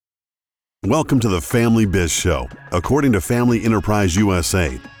Welcome to the Family Biz Show. According to Family Enterprise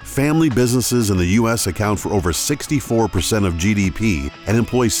USA, family businesses in the U.S. account for over 64% of GDP and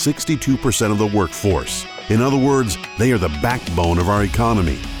employ 62% of the workforce. In other words, they are the backbone of our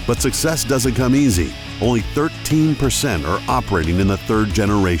economy. But success doesn't come easy. Only 13% are operating in the third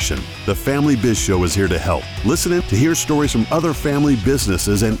generation. The Family Biz Show is here to help. Listen in to hear stories from other family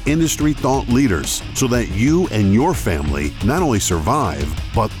businesses and industry thought leaders so that you and your family not only survive,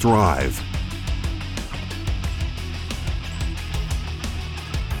 but thrive.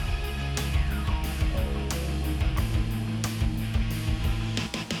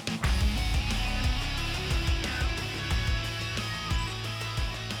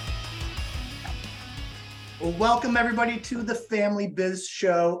 Well, welcome everybody to the Family Biz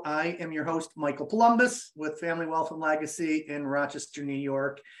Show. I am your host, Michael Columbus with Family Wealth and Legacy in Rochester, New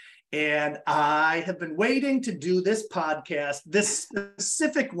York. And I have been waiting to do this podcast, this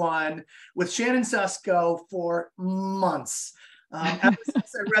specific one with Shannon Susko for months. Ever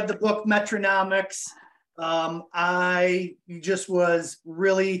since I read the book Metronomics, I just was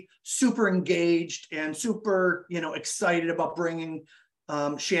really super engaged and super, excited about bringing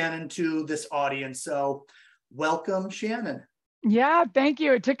Shannon to this audience. So welcome, Shannon. Yeah, thank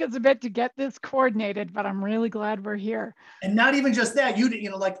you. It took us a bit to get this coordinated, but I'm really glad we're here. And not even just that,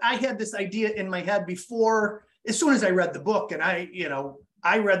 I had this idea in my head before, as soon as I read the book, and I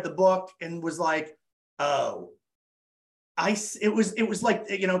read the book and was like, oh, it was like,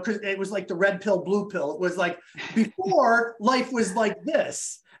 it was like the red pill, blue pill. It was like before life was like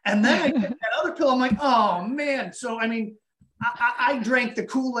this. And then I get that other pill. I'm like, oh man. So, I drank the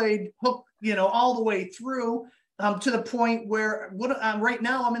Kool-Aid hook, all the way through to the point where right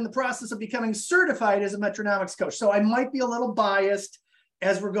now I'm in the process of becoming certified as a Metronomics coach. So I might be a little biased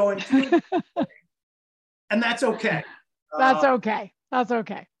as we're going through, and that's okay. That's okay. That's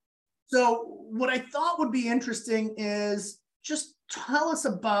okay. So what I thought would be interesting is just tell us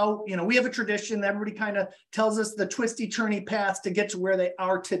about, we have a tradition. Everybody kind of tells us the twisty, turny paths to get to where they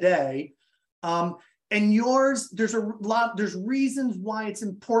are today. And yours, there's reasons why it's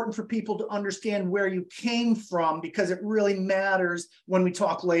important for people to understand where you came from, because it really matters when we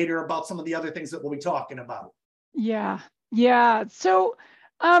talk later about some of the other things that we'll be talking about. Yeah. So,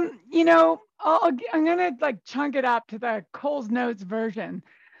 I'm going to chunk it up to the Coles Notes version.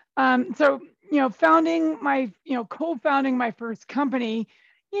 Co-founding my first company,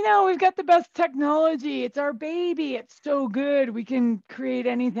 we've got the best technology. It's our baby. It's so good. We can create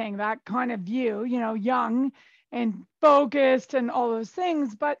anything, that kind of view, young and focused and all those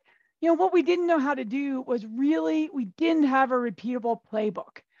things. But, what we didn't know how to do was we didn't have a repeatable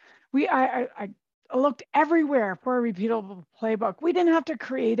playbook. I looked everywhere for a repeatable playbook. We didn't have to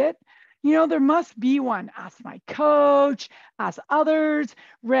create it. There must be one. Ask my coach, ask others,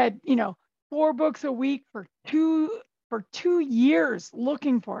 read, 4 books a week for 2 years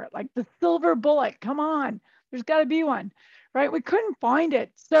looking for it, like the silver bullet. Come on, there's got to be one, right? We couldn't find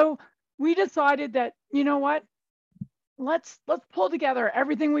it. So we decided that, let's pull together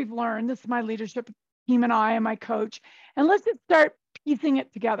everything we've learned. This is my leadership team and I and my coach, and let's just start piecing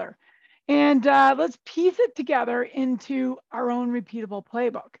it together. And let's piece it together into our own repeatable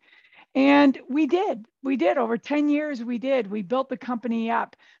playbook. And we did over 10 years. We built the company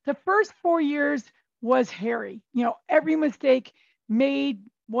up. The first 4 years was hairy. Every mistake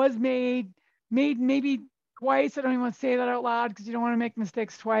was made maybe twice. I don't even want to say that out loud because you don't want to make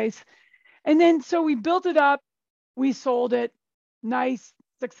mistakes twice. And then, so we built it up, we sold it, nice,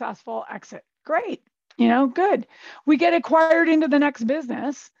 successful exit. Great, good. We get acquired into the next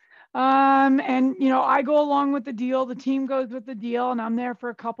business. And, I go along with the deal, the team goes with the deal, and I'm there for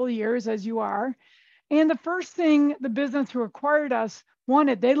a couple of years, as you are. And the first thing the business who acquired us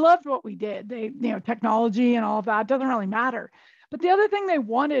wanted, they loved what we did. They, technology and all of that doesn't really matter. But the other thing they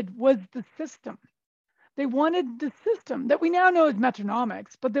wanted was the system. They wanted the system that we now know is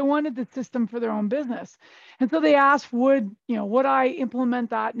Metronomics, but they wanted the system for their own business. And so they asked, would I implement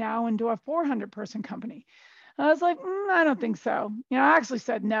that now into a 400-person company? I was like, I don't think so. I actually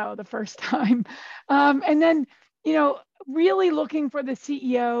said no the first time. And then, really looking for the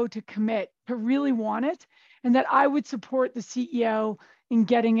CEO to commit, to really want it, and that I would support the CEO in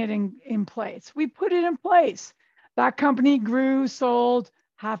getting it in place. We put it in place. That company grew, sold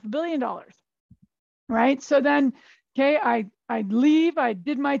 $500 million, right? So then, okay, I leave. I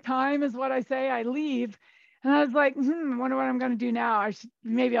did my time, is what I say. I leave. And I was like, I wonder what I'm going to do now.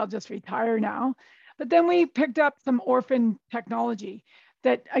 Maybe I'll just retire now. But then we picked up some orphan technology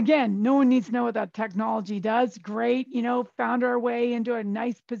that, again, no one needs to know what that technology does. Great, found our way into a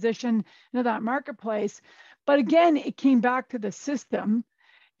nice position into that marketplace. But again, it came back to the system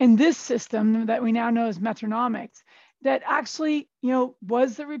And this system that we now know as Metronomics, that actually,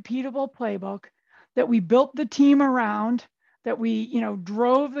 was the repeatable playbook that we built the team around, that we,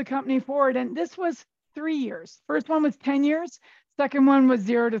 drove the company forward. And this was 3 years. First one was 10 years. Second one was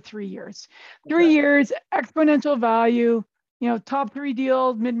 0 to 3 years. 3 years, exponential value, top 3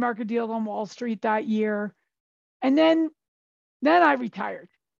 deals, mid-market deals on Wall Street that year. And then I retired.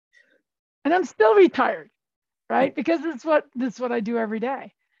 And I'm still retired, right? Because this is what I do every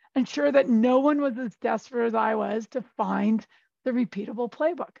day. Ensure that no one was as desperate as I was to find the repeatable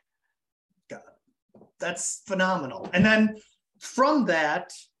playbook. That's phenomenal. And then from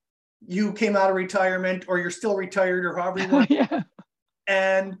that, you came out of retirement, or you're still retired, or however you want. Yeah.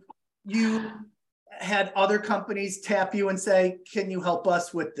 And you had other companies tap you and say, can you help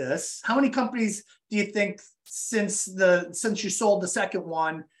us with this? How many companies do you think since you sold the second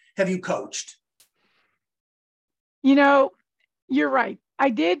one have you coached? You're right. I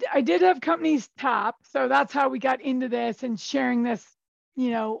did have companies tap. So that's how we got into this and sharing this,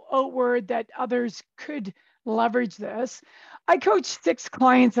 outward that others could leverage this. I coach 6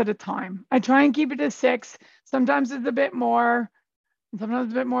 clients at a time. I try and keep it to 6. Sometimes it's a bit more,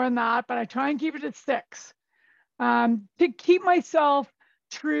 sometimes a bit more than that, but I try and keep it at 6 to keep myself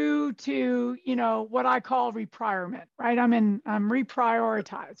true to, what I call reprioritment, right? I'm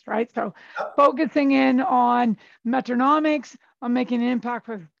reprioritized, right? So focusing in on Metronomics, on making an impact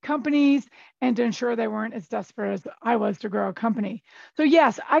with companies, and to ensure they weren't as desperate as I was to grow a company. So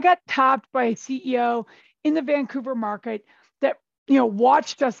yes, I got tapped by a CEO in the Vancouver market that,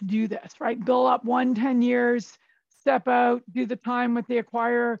 watched us do this, right? Build up 10 years, step out, do the time with the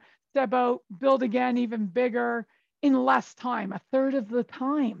acquirer, step out, build again, even bigger in less time, a third of the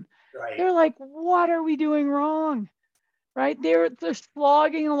time. Right. They're like, what are we doing wrong? Right? They're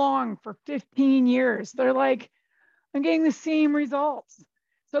slogging along for 15 years. They're like, I'm getting the same results.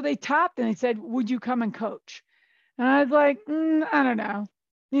 So they tapped and they said, would you come and coach? And I was like, I don't know.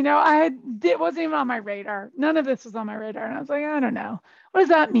 It wasn't even on my radar. None of this was on my radar. And I was like, I don't know. What does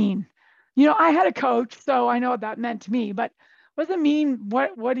that mean? I had a coach, so I know what that meant to me, but what does it mean?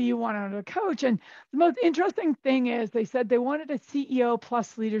 What do you want out of a coach? And the most interesting thing is they said they wanted a CEO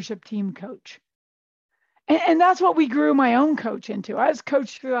plus leadership team coach. And that's what we grew my own coach into. I was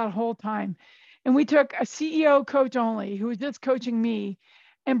coached through that whole time. And we took a CEO coach only who was just coaching me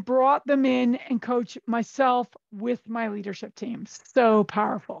and brought them in and coach myself with my leadership team. So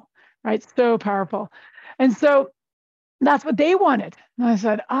powerful, right? So powerful. And so that's what they wanted. And I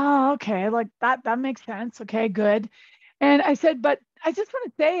said, oh, okay, like that makes sense. Okay, good. And I said, but I just want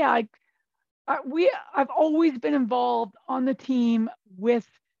to say, I've always been involved on the team with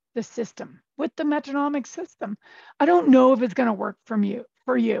the system, with the Metronomics system. I don't know if it's going to work for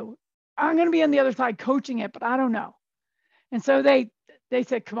you. I'm going to be on the other side coaching it, but I don't know. And so they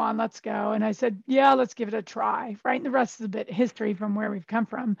said, come on, let's go. And I said, yeah, let's give it a try. Right. And the rest is a bit history from where we've come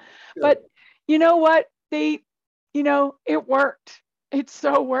from. Good. But you know what? It worked. It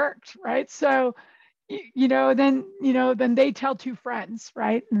so worked. Right. So, then they tell 2 friends,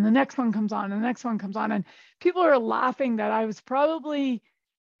 right? And the next one comes on, and the next one comes on. And people are laughing that I was probably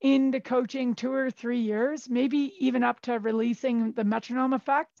into coaching 2 or 3 years, maybe even up to releasing the Metronome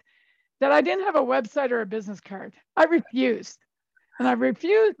Effect, that I didn't have a website or a business card. I refused. And I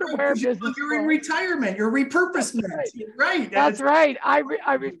refused to wear business. You're in retirement. You're repurposement. Right. That's right. I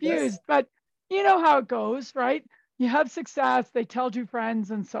refused. Yes. But you know how it goes, right? You have success, they tell 2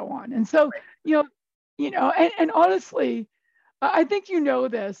 friends, and so on. And so, and honestly, I think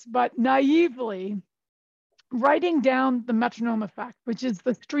this, but naively, writing down the Metronome Effect, which is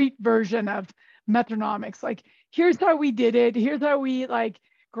the street version of Metronomics, like, here's how we did it. Here's how we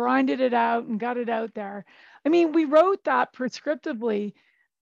grinded it out and got it out there. I mean, we wrote that prescriptively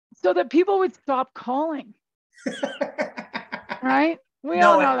so that people would stop calling, right? We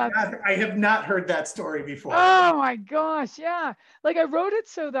all know that. I have not heard that story before. Oh my gosh, yeah. Like, I wrote it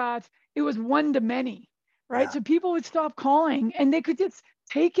so that it was one to many, right? Yeah. So people would stop calling and they could just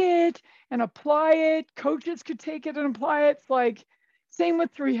take it and apply it. Coaches could take it and apply it. It's like, same with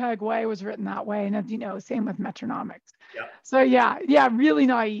 3 Way was written that way. And as same with Metronomics. Yeah. So yeah, really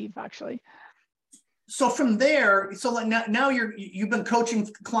naive actually. So from there, now you've been coaching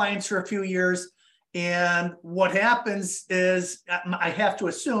clients for a few years. And what happens is, I have to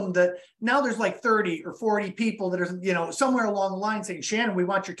assume that now there's like 30 or 40 people that are, somewhere along the line saying, Shannon, we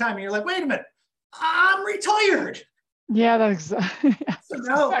want your time. And you're like, wait a minute, I'm retired. Yeah, that's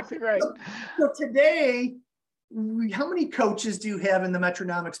exactly right. So today, how many coaches do you have in the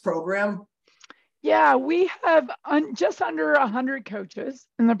Metronomics program? Yeah, we have just under 100 coaches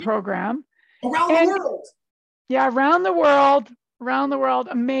in the program. Around the world. Yeah, around the world. around the world,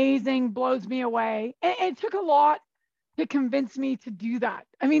 amazing, blows me away. And it took a lot to convince me to do that.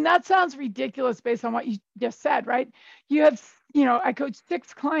 I mean, that sounds ridiculous based on what you just said, right? You have, I coach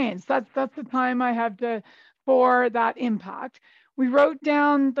 6 clients. That's the time I have for that impact. We wrote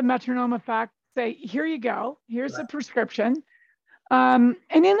down the metronome effect, say, here you go, here's the prescription. And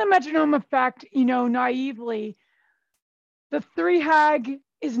in the metronome effect, naively, the 3HAG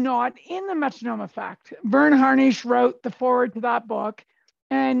is not in the metronome effect. Vern Harnish wrote the foreword to that book,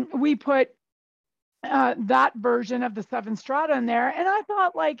 and we put that version of the 7 strata in there. And I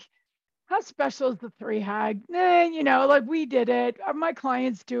thought, like, how special is the 3HAG? Like, we did it. My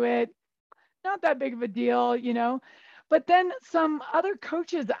clients do it. Not that big of a deal, But then some other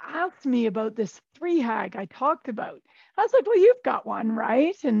coaches asked me about this 3HAG I talked about. I was like, well, you've got one,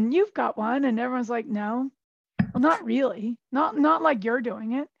 right? And you've got one. And everyone's like, no, well, not really. Not like you're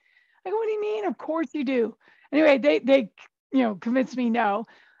doing it. I go, what do you mean? Of course you do. Anyway, they convinced me no.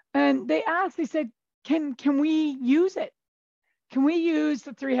 And they asked, they said, can we use it? Can we use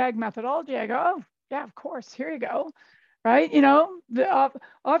the 3HAG methodology? I go, oh, yeah, of course. Here you go. Right?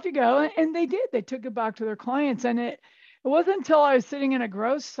 Off you go. And they did. They took it back to their clients. And it wasn't until I was sitting in a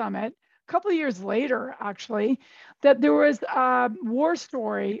growth summit a couple of years later, actually, that there was a war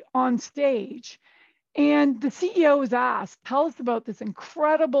story on stage. And the CEO was asked, tell us about this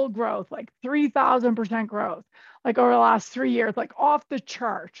incredible growth, like 3,000% growth, like over the last 3 years, like off the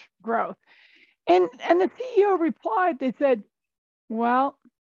chart growth. And the CEO replied, they said, well,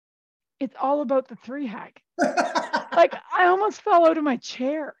 it's all about the 3HAG. Like, I almost fell out of my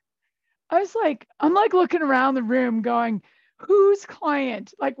chair. I'm like looking around the room going, whose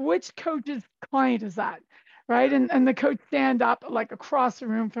client, like which coach's client is that? Right. And the coach stand up like across the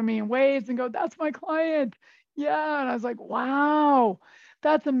room from me and waves and go, that's my client. Yeah. And I was like, wow,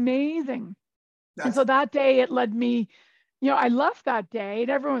 that's amazing. And so that day it led me, I left that day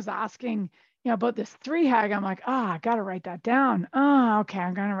and everyone was asking, about this 3HAG. I'm like, I got to write that down. Okay,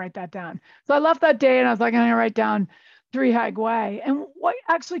 I'm going to write that down. So I left that day and I was like, I'm going to write down 3HAG way. And what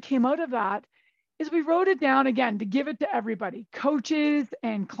actually came out of that is we wrote it down again to give it to everybody, coaches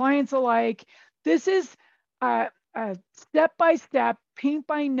and clients alike. This is a step-by-step, paint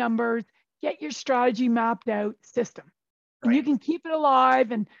by numbers, get your strategy mapped out system. Right. And you can keep it alive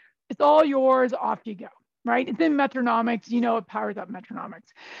and it's all yours, off you go, right? It's in Metronomics, it powers up Metronomics.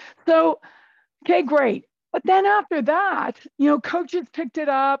 So, okay, great. But then after that, coaches picked it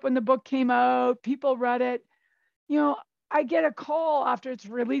up when the book came out, people read it. I get a call after it's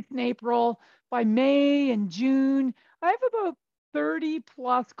released in April. By May and June, I have about 30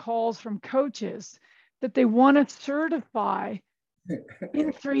 plus calls from coaches that they want to certify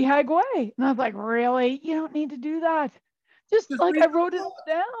in 3HAG way. And I was like, really? You don't need to do that. Just like I wrote it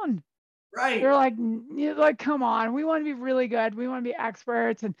down. Right. They're like, come on, we want to be really good. We want to be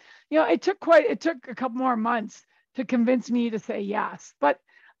experts. And, it took a couple more months to convince me to say yes. But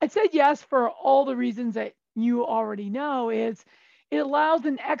I said yes for all the reasons that you already know. Is it allows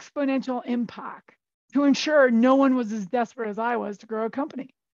an exponential impact to ensure no one was as desperate as I was to grow a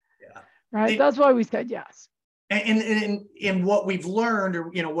company. Yeah. Right. That's why we said yes. And what we've learned,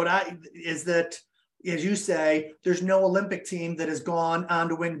 or, is that, as you say, there's no Olympic team that has gone on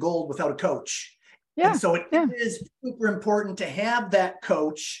to win gold without a coach. Yeah. And so it is super important to have that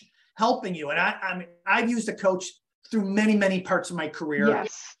coach helping you. And I've used a coach through many, many parts of my career.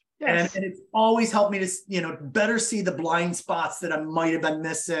 Yes. Yes. And it's always helped me to, better see the blind spots that I might have been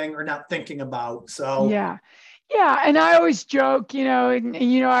missing or not thinking about. So yeah. And I always joke,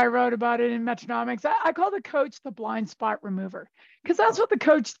 I wrote about it in Metronomics. I call the coach the blind spot remover, because that's what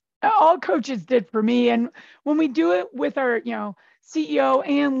all coaches did for me. And when we do it with our, CEO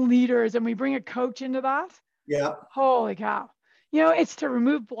and leaders, and we bring a coach into that, holy cow. It's to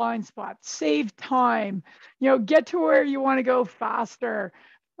remove blind spots, save time, get to where you want to go faster,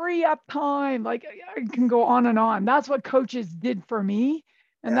 free up time. Like, I can go on and on. That's what coaches did for me.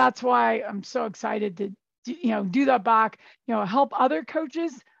 And that's why I'm so excited to, do that back, help other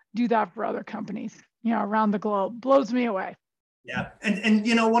coaches do that for other companies, around the globe. Blows me away. Yeah. And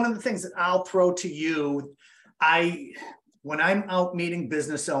one of the things that I'll throw to you, when I'm out meeting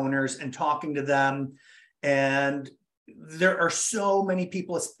business owners and talking to them, and there are so many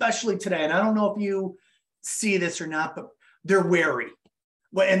people, especially today, and I don't know if you see this or not, but they're wary.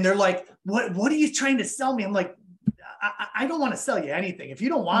 And they're like, what are you trying to sell me? I'm like, I don't want to sell you anything. If you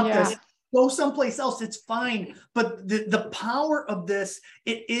don't want this, go someplace else. It's fine. But the power of this,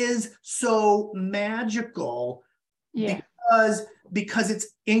 it is so magical. Yeah. Because it's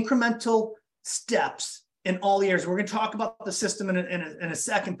incremental steps in all the areas. We're going to talk about the system in a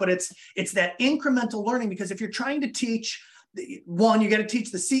second, but it's that incremental learning, because if you're trying to teach one, you got to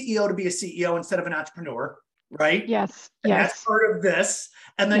teach the CEO to be a CEO instead of an entrepreneur, right? Yes. And Yes. that's part of this.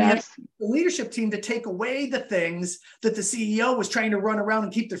 And then you have Yes. the leadership team to take away the things that the CEO was trying to run around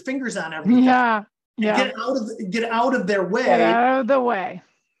and keep their fingers on everything. Yeah. Yeah. Get out of their way. Get out of the way.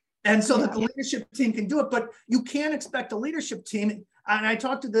 And so Yeah. that the leadership team can do it. But you can't expect a leadership team. And I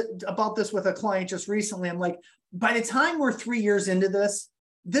talked about this with a client just recently. I'm like, by the time we're 3 years into this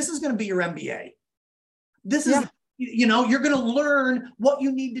is going to be your MBA. This is, you're going to learn what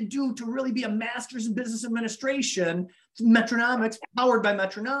you need to do to really be a master's in business administration, Metronomics, powered by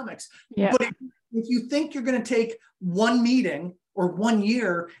Metronomics. Yeah. But if you think you're going to take one meeting or 1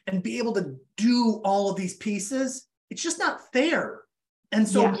 year and be able to do all of these pieces, it's just not fair. And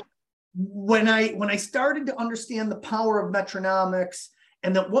so when I started to understand the power of Metronomics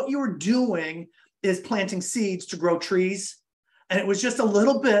and that what you were doing is planting seeds to grow trees, and it was just a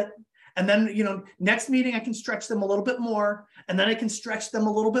little bit, and then, next meeting I can stretch them a little bit more, and then I can stretch them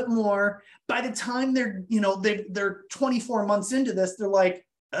a little bit more. By the time they're 24 months into this, they're like,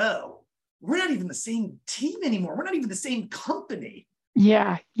 oh, we're not even the same team anymore. We're not even the same company.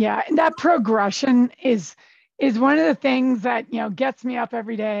 Yeah. Yeah. And that progression is one of the things that, gets me up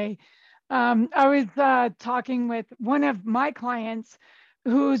every day. I was talking with one of my clients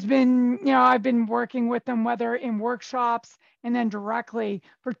who's been, I've been working with them, whether in workshops and then directly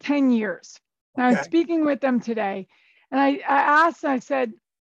for 10 years. And I was speaking with them today, and I asked, I said,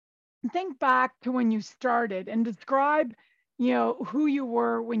 think back to when you started and describe, who you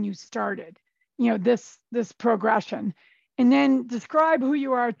were when you started, this progression, and then describe who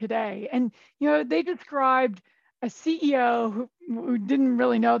you are today. And, they described a CEO who didn't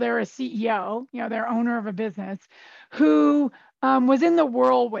really know they were a CEO, they're owner of a business, who was in the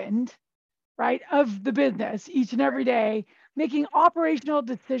whirlwind, right, of the business each and every day, making operational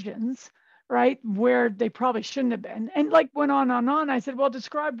decisions, right, where they probably shouldn't have been. And like went on and on. I said, well,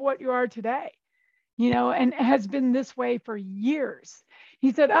 describe what you are today, and it has been this way for years.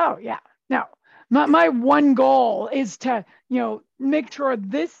 He said, oh, yeah, no, my one goal is to, make sure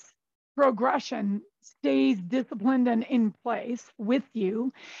this progression stays disciplined and in place with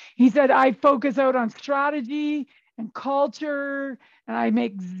you. He said, I focus out on strategy and culture, and I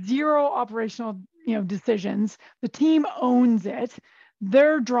make zero operational, decisions. The team owns it.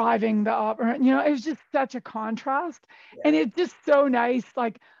 They're driving the it was just such a contrast. And it's just so nice.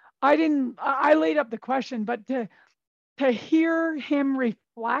 Like I laid up the question, but to hear him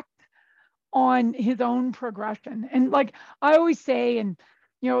reflect on his own progression. And like I always say, and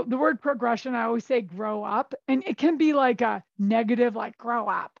the word progression, I always say grow up, and it can be like a negative, like grow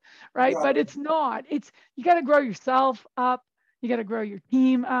up, right? But it's not. It's, you got to grow yourself up. You got to grow your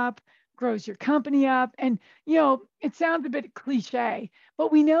team up, grows your company up. And, it sounds a bit cliche,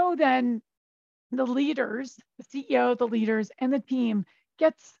 but we know then the leaders, the CEO, the leaders, and the team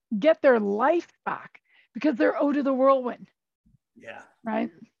get their life back because they're out of the whirlwind. Yeah.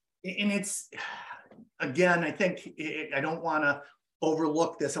 Right. And it's, again, I think I don't want to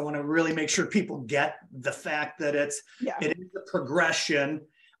overlook this. I want to really make sure people get the fact that it is a progression.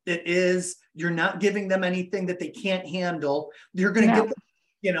 It is, you're not giving them anything that they can't handle. You're going to give them,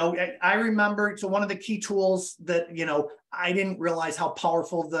 I remember, so one of the key tools that, I didn't realize how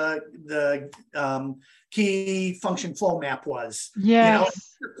powerful the key function flow map was.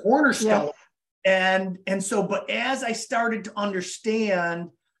 Yes. Cornerstone. Yes. And so, but as I started to understand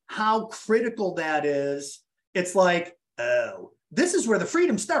how critical that is, it's like, oh, this is where the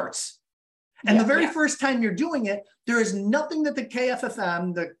freedom starts. And the very first time you're doing it, there is nothing that the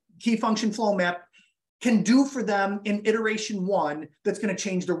KFFM, the key function flow map, can do for them in iteration 1 that's going to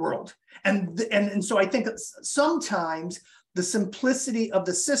change their world. And so I think sometimes the simplicity of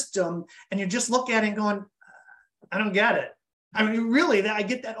the system, and you just look at it and going, I don't get it. I mean, really, I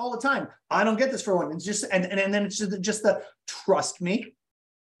get that all the time. I don't get this for one. It's just, and then it's just the trust me.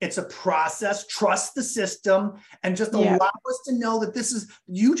 It's a process, trust the system, and just allow us to know that this is,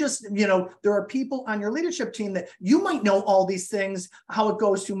 there are people on your leadership team that you might know all these things, how it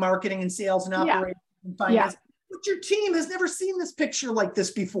goes through marketing and sales and operations and finance, but your team has never seen this picture like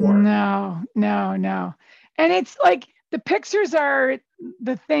this before. No. And it's like, the pictures are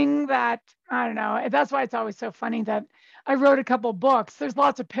the thing that, I don't know, that's why it's always so funny that I wrote a couple books. There's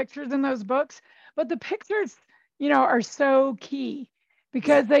lots of pictures in those books, but the pictures, are so key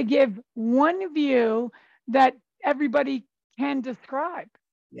because they give one view that everybody can describe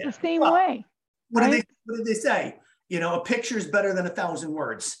the same way. What do they say? A picture is better than 1,000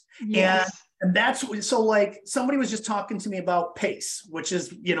 words. Yes. And that's so, like, somebody was just talking to me about PACE, which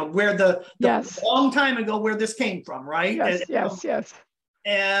is, where the long time ago where this came from, right? Yes.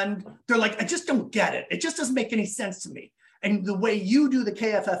 And they're like, I just don't get it. It just doesn't make any sense to me. and the way you do the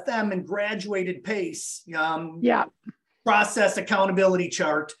KFFM and graduated pace, Yeah. process accountability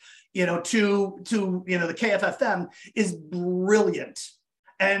chart, you know, to you know, the KFFM is brilliant.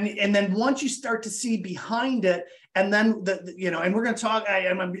 And then once you start to see behind it, and then you know, and we're going to talk.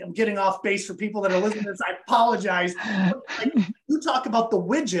 I'm getting off base for people that are listening to this. I apologize. Like, you talk about the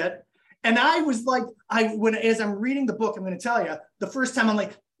widget, and I was like, as I'm reading the book, I'm going to tell you, the first time I'm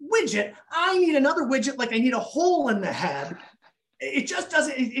like, widget. I need another widget. Like I need a hole in the head. It just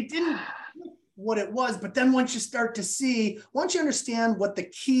doesn't. It didn't what it was. But then once you start to see, once you understand what the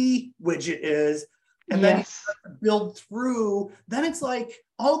key widget is, and then you start to build through, then it's like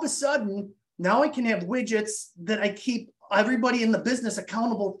all of a sudden, now I can have widgets that I keep everybody in the business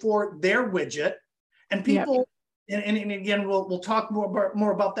accountable for their widget. And people, and again, we'll talk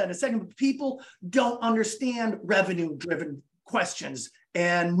more about that in a second, but people don't understand revenue-driven questions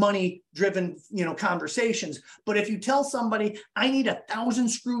and money-driven, you know, conversations. But if you tell somebody, I need 1,000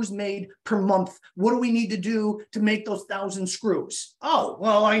 screws made per month, what do we need to do to make those 1,000 screws? Oh,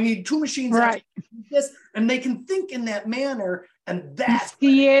 well, I need 2 machines. Right. This, and they can think in that manner, and that's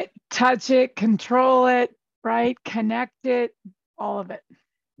see it, touch it, control it, right? Connect it, all of it.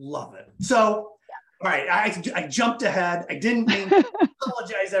 Love it. So, all right, I jumped ahead. I didn't mean to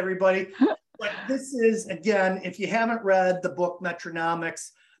apologize, everybody. But this is, again, if you haven't read the book Metronomics,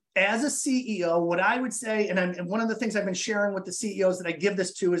 as a CEO, what I would say, and one of the things I've been sharing with the CEOs that I give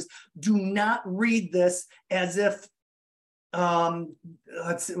this to is, do not read this as if,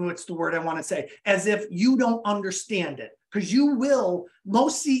 what's the word I want to say? As if you don't understand it. Because you will,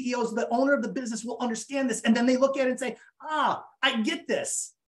 most CEOs, the owner of the business will understand this. And then they look at it and say, I get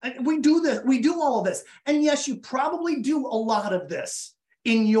this. We do this. We do all of this. And yes, you probably do a lot of this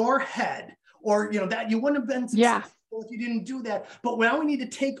in your head, or, you know, that you wouldn't have been successful if you didn't do that. But now we need to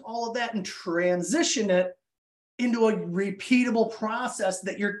take all of that and transition it into a repeatable process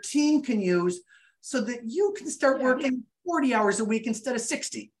that your team can use so that you can start working 40 hours a week instead of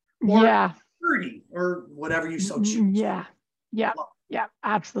 60 or 30 or whatever you so choose. Yeah,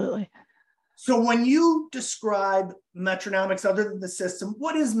 absolutely. So when you describe Metronomics, other than the system,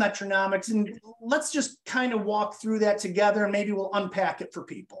 what is Metronomics? And let's just kind of walk through that together, and maybe we'll unpack it for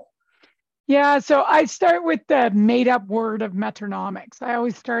people. Yeah, so I start with the made up word of metronomics. I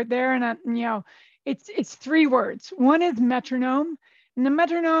always start there, and you know, it's 3 words. One is metronome, and the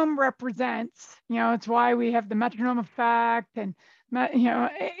metronome represents, you know, it's why we have the metronome effect, and you know,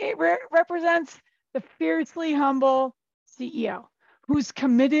 it represents the fiercely humble CEO who's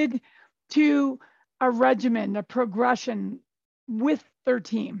committed to a regimen, a progression with their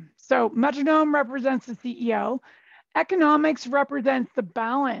team. So metronome represents the CEO. Economics represents the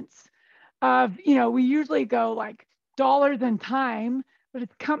balance of, you know, we usually go like dollars and time, but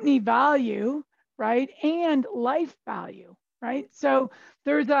it's company value, right? And life value, right? So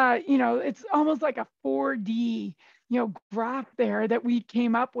there's a, you know, it's almost like a 4D, you know, graph there that we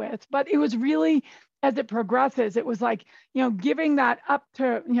came up with, but it was really, as it progresses, it was like, you know, giving that up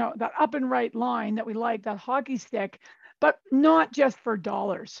to, you know, that up and right line that we like, that hockey stick, but not just for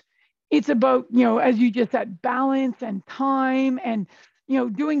dollars. It's about, you know, as you just said, balance and time and, you know,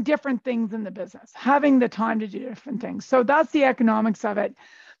 doing different things in the business, having the time to do different things. So that's the economics of it.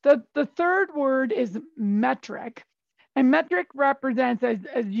 The third word is metric. And metric represents,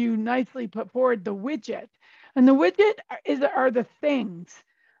 as you nicely put forward, the widget. And the widget are the things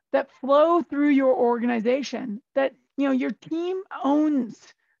that flow through your organization that, you know, your team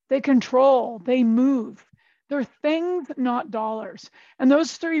owns, they control, they move. They're things, not dollars. And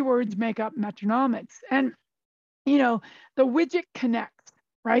those 3 words make up Metronomics. And, you know, the widget connects,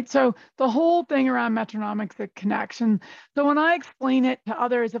 right? So the whole thing around Metronomics, it connects. And so when I explain it to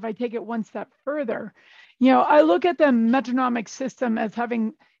others, if I take it one step further, you know, I look at the Metronomics system as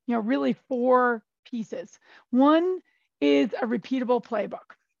having, you know, really 4 pieces. One is a repeatable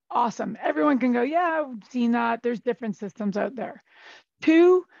playbook. Awesome. Everyone can go, yeah, I've seen that. There's different systems out there.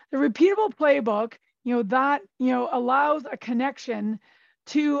 2, the repeatable playbook, you know, that, you know, allows a connection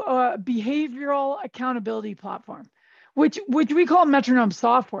to a behavioral accountability platform, which we call metronome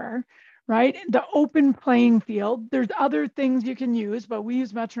software, right? The open playing field. There's other things you can use, but we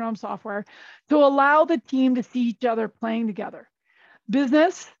use metronome software to allow the team to see each other playing together.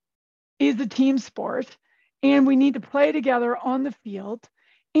 Business is a team sport, and we need to play together on the field.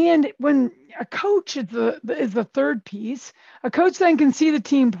 And when a coach is the third piece, a coach then can see the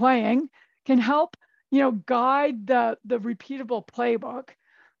team playing, can help, you know, guide the repeatable playbook.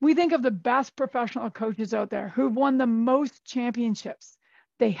 We think of the best professional coaches out there who've won the most championships.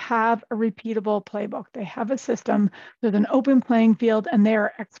 they have a repeatable playbook. They have a system. There's an open playing field, and they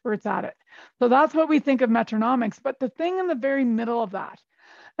are experts at it. So that's what we think of Metronomics. But the thing in the very middle of that,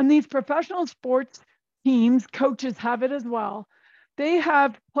 and these professional sports teams, coaches have it as well. They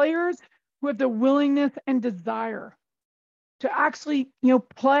have players who have the willingness and desire to actually,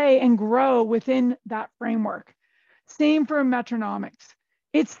 play and grow within that framework. Same for Metronomics.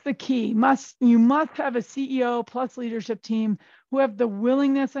 It's the key. You must have a CEO plus leadership team who have the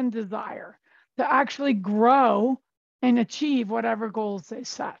willingness and desire to actually grow and achieve whatever goals they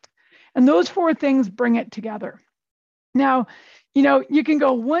set. And those 4 things bring it together. Now, you can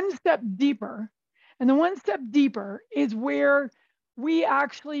go one step deeper, and the one step deeper is where we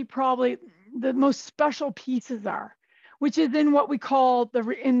actually probably the most special pieces are, which is in what we call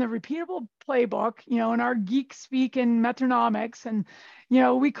in the repeatable playbook, in our geek speak in Metronomics, and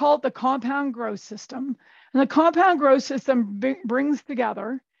we call it the compound growth system. And the compound growth system brings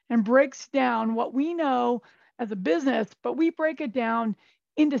together and breaks down what we know as a business, but we break it down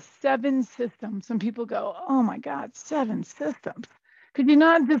into 7 systems. Some people go, "Oh my God, 7 systems. Could you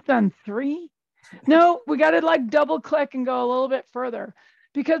not just done 3?" No, we got to like double click and go a little bit further,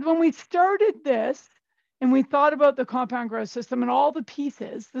 because when we started this and we thought about the compound growth system and all the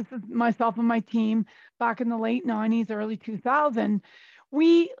pieces, this is myself and my team back in the late 90s, early 2000,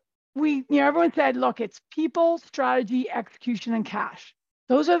 everyone said, look, it's people, strategy, execution, and cash.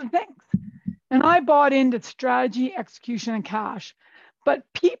 Those are the things. And I bought into strategy, execution, and cash. But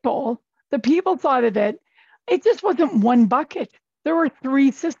the people side of it, it just wasn't one bucket. There were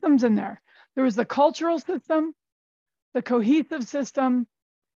 3 systems in there. There was the cultural system, the cohesive system,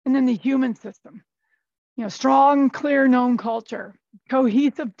 and then the human system. Strong, clear, known culture,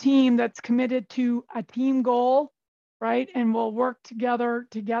 cohesive team that's committed to a team goal, right? And will work together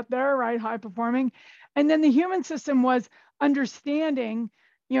to get there, right? High performing. And then the human system was understanding,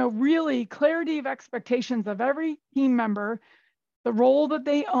 really clarity of expectations of every team member, the role that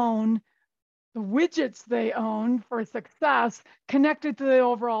they own, the widgets they own for success connected to the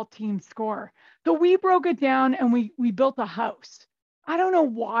overall team score. So we broke it down and we built a house. I don't know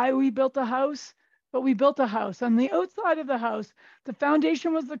why we built a house, but we built a house. On the outside of the house, the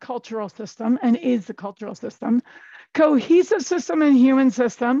foundation was the cultural system and is the cultural system. Cohesive system and human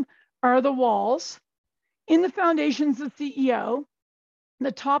system are the walls. In the foundation's the CEO.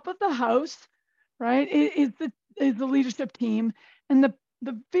 The top of the house, right, is the leadership team. And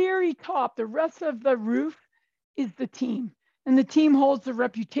the very top, the rest of the roof is the team. And the team holds the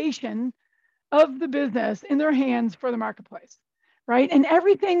reputation of the business in their hands for the marketplace, right? And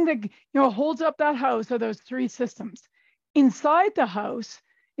everything that holds up that house are those 3 systems. Inside the house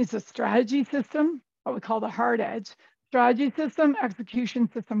is a strategy system, what we call the hard edge, strategy system,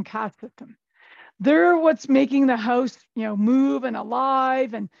 execution system, cash system. They're what's making the house, move and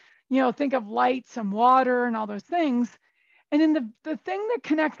alive, and think of lights and water and all those things. And then the thing that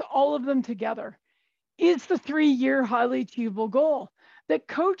connects all of them together is the 3-year highly achievable goal that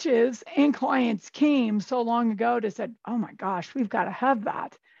coaches and clients came so long ago to said, oh my gosh, we've got to have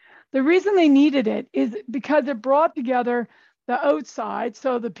that. The reason they needed it is because it brought together the outside,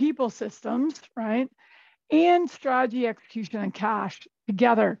 so the people systems, right? And strategy, execution, and cash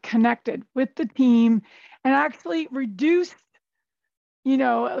together, connected with the team, and actually reduced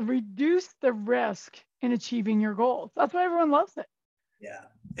the risk in achieving your goals. That's why everyone loves it. Yeah,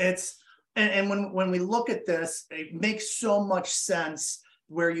 and when we look at this, it makes so much sense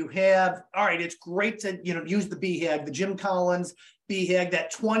where you have, all right, it's great to, use the BHAG, the Jim Collins BHAG,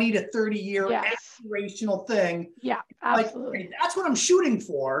 that 20 to 30 year aspirational thing. Yeah, absolutely. Like, that's what I'm shooting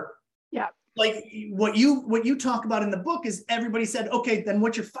for. Yeah. Like what you talk about in the book is everybody said, okay, then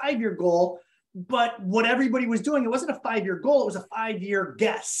what's your 5-year goal? But what everybody was doing, it wasn't a 5-year goal, it was a 5-year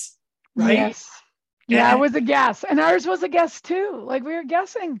guess, right? Yes. Yeah, it was a guess. And ours was a guess too. Like we were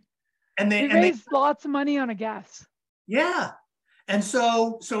guessing. And we raised lots of money on a guess. Yeah. And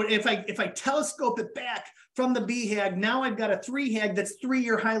so if I telescope it back from the BHAG, now I've got a 3HAG that's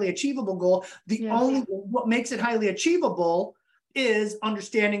 3-year highly achievable goal. What makes it highly achievable is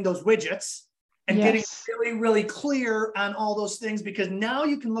understanding those widgets and getting really, really clear on all those things, because now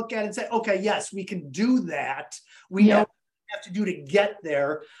you can look at it and say, okay, yes, we can do that. We know what we have to do to get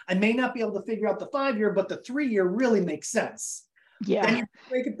there. I may not be able to figure out the 5-year, but the 3-year really makes sense. Yeah. Then you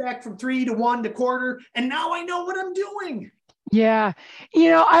break it back from 3 to 1 to quarter, and now I know what I'm doing. Yeah.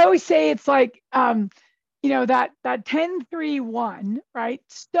 I always say it's like, that 10-3-1, right?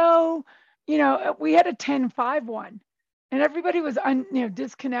 So, we had a 10-5-1. And everybody was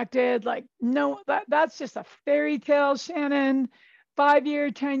disconnected. Like, no, that's just a fairy tale, Shannon.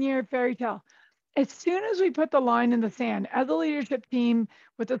 5-year, 10-year fairy tale. as soon as we put the line in the sand as a leadership team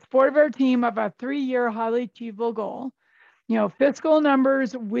with the support of our team of a 3-year highly achievable goal, fiscal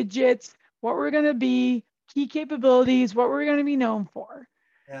numbers, widgets, what we're going to be, key capabilities, what we're going to be known for.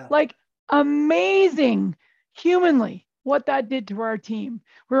 Yeah. Like amazing humanly what that did to our team.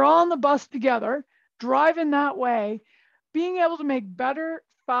 We're all on the bus together, driving that way, being able to make better,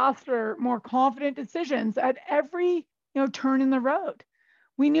 faster, more confident decisions at every turn in the road.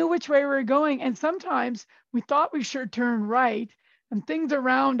 We knew which way we were going, and sometimes we thought we should turn right, and things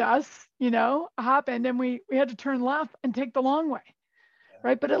around us happened, and we had to turn left and take the long way.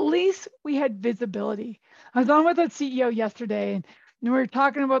 Right, but at least we had visibility. I was on with a CEO yesterday, and we were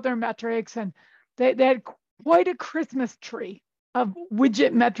talking about their metrics, and they had quite a Christmas tree of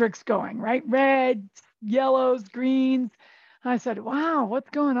widget metrics going, right? Reds, yellows, greens. I said, wow,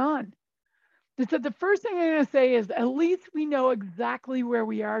 what's going on? They said, the first thing I'm going to say is at least we know exactly where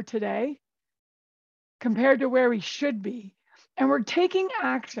we are today compared to where we should be. And we're taking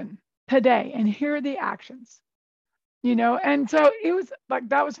action today. And here are the actions, And so it was like,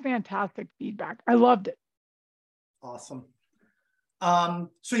 that was fantastic feedback. I loved it. Awesome.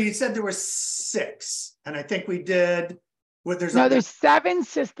 So you said there were 6, and I think we did there's 7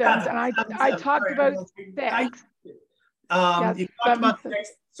 systems, and I talked about 6. You talked about 6.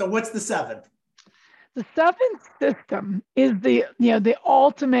 So what's the 7th? The 7th system is the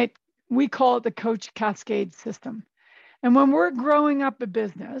ultimate, we call it the Coach Cascade system. And when we're growing up a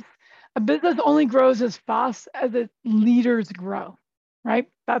business only grows as fast as its leaders grow, right?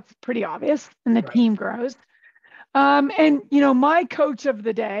 That's pretty obvious. And the team grows. And my coach of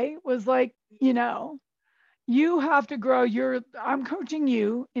the day was like, you have to grow I'm coaching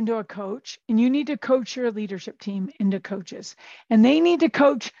you into a coach, and you need to coach your leadership team into coaches, and they need to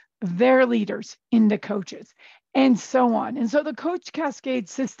coach their leaders into coaches, and so on. And so the Coach Cascade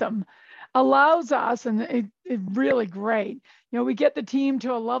system allows us, and it's really great. We get the team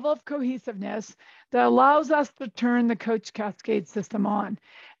to a level of cohesiveness that allows us to turn the Coach Cascade system on.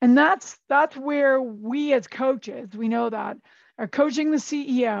 And that's where we as coaches, we know that, are coaching the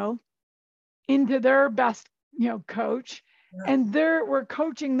CEO into their best, coach, and we're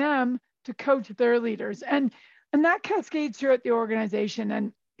coaching them to coach their leaders. And that cascades throughout the organization.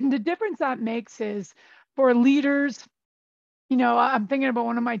 And the difference that makes is for leaders, I'm thinking about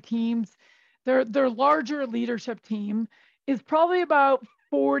one of my teams, their larger leadership team is probably about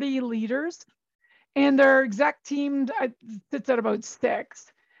 40 leaders, and their exec team sits at about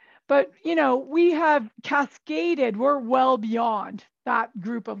 6. But, we have cascaded, we're well beyond that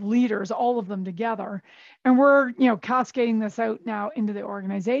group of leaders, all of them together. And we're, cascading this out now into the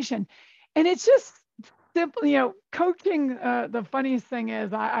organization. And it's just simply, coaching, the funniest thing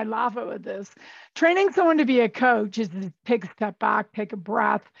is, I laugh at this. Training someone to be a coach is to take a step back, take a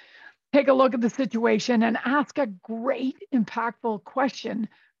breath, take a look at the situation, and ask a great, impactful question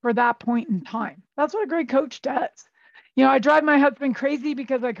for that point in time. That's what a great coach does. I drive my husband crazy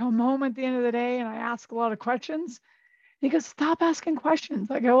because I come home at the end of the day and I ask a lot of questions. He goes, stop asking questions.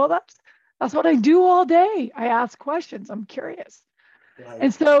 I go, well, that's what I do all day. I ask questions. I'm curious. Right.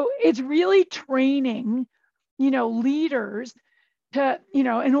 And so it's really training, leaders to,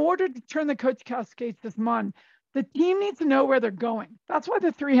 in order to turn the Coach Cascade system on, the team needs to know where they're going. That's why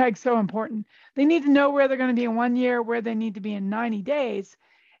the 3 Hags is so important. They need to know where they're going to be in 1 year, where they need to be in 90 days.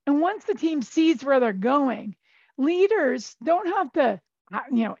 And once the team sees where they're going, leaders don't have to,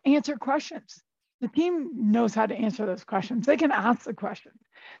 answer questions. The team knows how to answer those questions. They can ask the questions.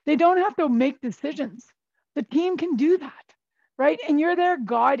 They don't have to make decisions. The team can do that, right? And you're there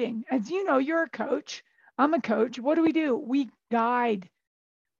guiding. As you know, you're a coach. I'm a coach. What do? We guide.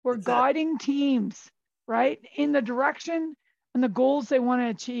 We're guiding teams, right, in the direction and the goals they want to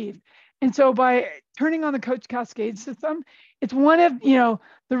achieve. And so by turning on the Coach Cascade system, it's one of, the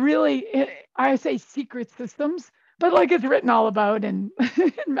really, I say secret systems, but like it's written all about in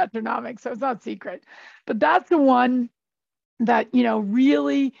Metronomics, so it's not secret. But that's the one that,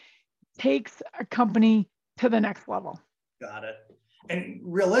 really takes a company to the next level. Got it. And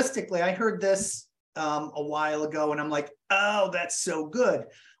realistically, I heard this a while ago, and I'm like, oh, that's so good.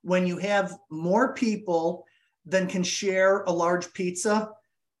 When you have more people than can share a large pizza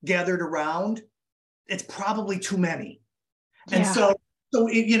gathered around, it's probably too many. Yeah. And so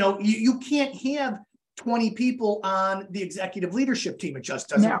you can't have 20 people on the executive leadership team. It just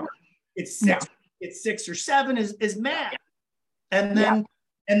doesn't work. It's 6. No. It's 6 or 7 is max. And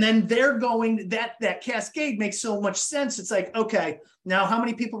then they're going, that cascade makes so much sense. It's like, okay, now how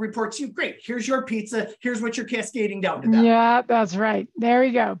many people report to you? Great. Here's your pizza. Here's what you're cascading down to them. Yeah, that's right. There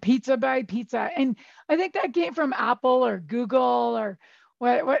you go. Pizza by pizza. And I think that came from Apple or Google or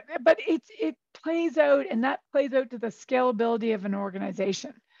but it plays out, and that plays out to the scalability of an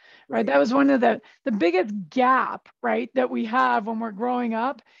organization, right? That was one of the biggest gap, right, that we have when we're growing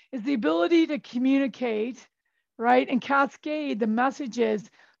up, is the ability to communicate, right, and cascade the messages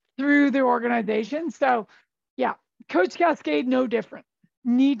through the organization. So yeah, Coach Cascade, no different.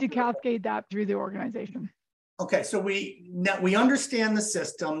 Need to cascade that through the organization. Okay, so we understand the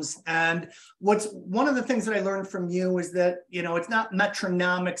systems, and what's one of the things that I learned from you is that, you know, it's not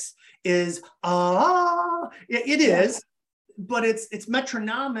Metronomics is it is, but it's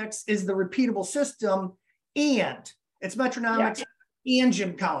Metronomics is the repeatable system, and it's Metronomics and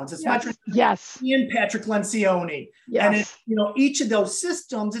Jim Collins. It's Metronomics and Patrick Lencioni. And it's, you know, each of those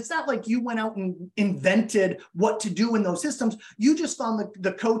systems, it's not like you went out and invented what to do in those systems. You just found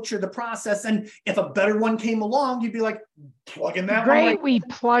the coach or the process. And if a better one came along, you'd be like, plug in that one. Great, we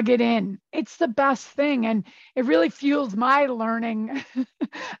plug it in. It's the best thing. And it really fuels my learning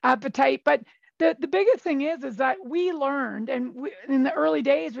appetite. But the biggest thing is that we learned, and in the early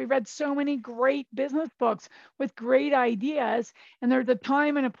days, we read so many great business books with great ideas, and there's a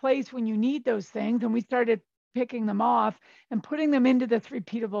time and a place when you need those things, and we started picking them off and putting them into this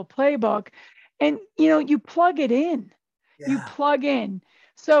repeatable playbook. And, you know, you plug it in, you plug in.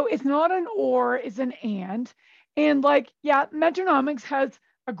 So it's not an or, it's an and. And like, Metronomics has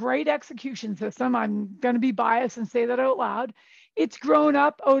a great execution system. I'm going to be biased and say that out loud. It's grown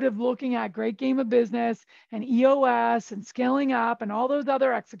up out of looking at Great Game of Business and EOS and Scaling Up and all those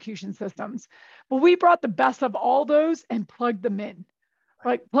other execution systems. But we brought the best of all those and plugged them in.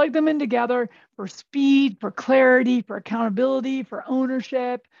 Like, plug them in together for speed, for clarity, for accountability, for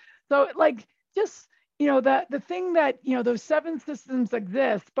ownership. So like, just, you know, the thing that, you know, those 7 systems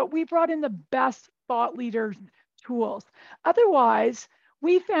exist, but we brought in the best thought leaders tools. Otherwise,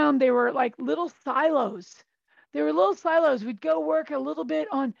 we found they were like little silos. They were little silos. We'd go work a little bit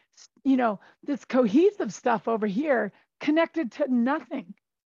on, you know, this cohesive stuff over here connected to nothing.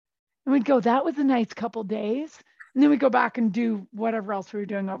 And we'd go, that was a nice couple days. And then we go back and do whatever else we were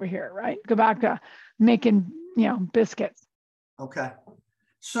doing over here, right? Go back to making, you know, biscuits. Okay.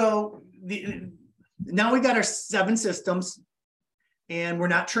 So now we got our 7 systems, and we're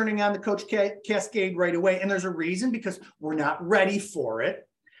not turning on the Coach Cascade right away. And there's a reason, because we're not ready for it.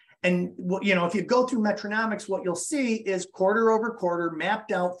 And, you know, if you go through Metronomics, what you'll see is quarter over quarter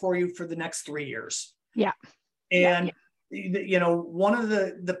mapped out for you for the next 3 years. Yeah. And, you know, one of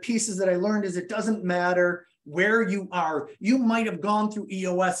the pieces that I learned is it doesn't matter where you are. You might have gone through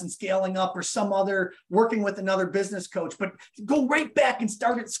EOS and Scaling Up or some other, working with another business coach, but go right back and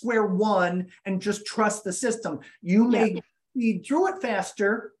start at square one and just trust the system. You may be through it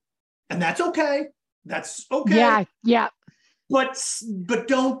faster, and that's okay. That's okay. Yeah. But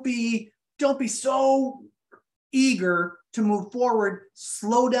don't be so eager to move forward.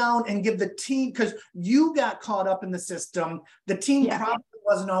 Slow down and give the team, because you got caught up in the system. The team probably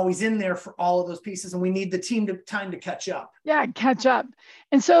wasn't always in there for all of those pieces, and we need the team time to catch up. Yeah, catch up.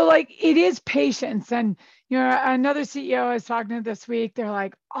 And so like, it is patience. And, you know, another CEO I was talking to this week, they're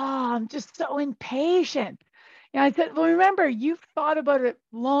like, oh, I'm just so impatient. And I said, well, remember, you've thought about it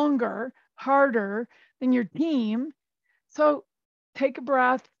longer, harder than your team. So take a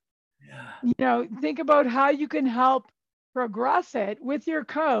breath, you know, think about how you can help progress it with your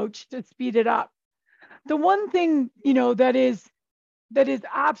coach to speed it up. The one thing, you know, that is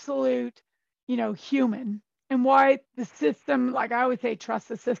absolute, you know, human, and why the system, like I always say, trust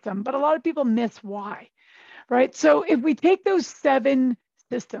the system, but a lot of people miss why, right? So if we take those 7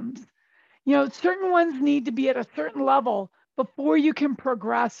 systems, you know, certain ones need to be at a certain level before you can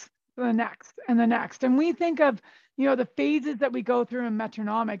progress to the next and the next. And we think of, you know, the phases that we go through in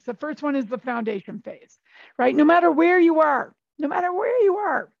Metronomics. The first one is the foundation phase, right? No matter where you are,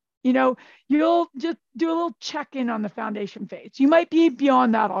 you know, you'll just do a little check-in on the foundation phase. You might be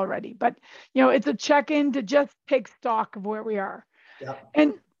beyond that already, but, you know, it's a check-in to just take stock of where we are. Yeah.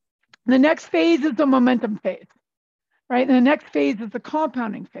 And the next phase is the momentum phase, right? And the next phase is the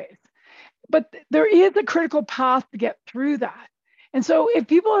compounding phase. But there is a critical path to get through that. And so if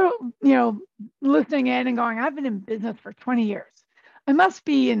people are, you know, listening in and going, I've been in business for 20 years, I must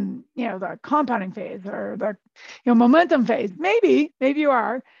be in, you know, the compounding phase or the, you know, momentum phase. Maybe you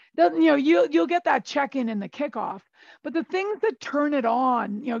are. You know, you'll get that check-in and the kickoff. But the things that turn it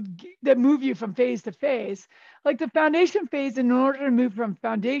on, you know, that move you from phase to phase, like the foundation phase, in order to move from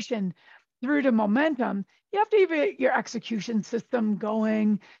foundation through to momentum, you have to have your execution system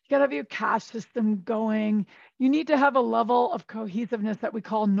going. You got to have your cash system going. You need to have a level of cohesiveness that we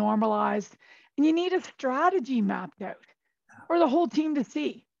call normalized. And you need a strategy mapped out for the whole team to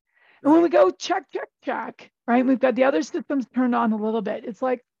see. And when we go check, check, check, right? We've got the other systems turned on a little bit. It's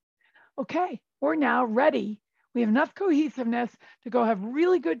like, okay, we're now ready. We have enough cohesiveness to go have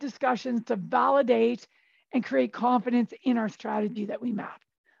really good discussions to validate and create confidence in our strategy that we mapped.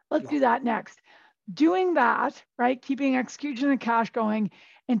 Let's do that next. Doing that, right? Keeping execution and cash going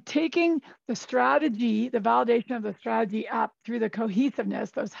and taking the strategy, the validation of the strategy up through the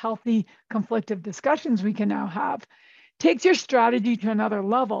cohesiveness, those healthy conflictive discussions we can now have, takes your strategy to another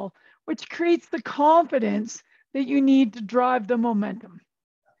level, which creates the confidence that you need to drive the momentum.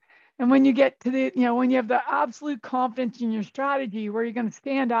 And when you get to the, when you have the absolute confidence in your strategy, where you're going to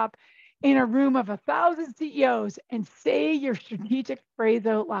stand up in a room of 1,000 CEOs and say your strategic phrase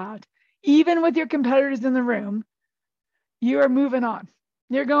out loud, even with your competitors in the room, you are moving on.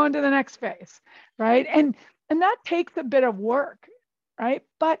 You're going to the next phase, right? And that takes a bit of work, right?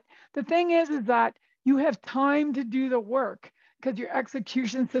 But the thing is that you have time to do the work because your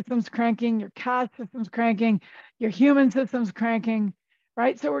execution system's cranking, your cash system's cranking, your human system's cranking,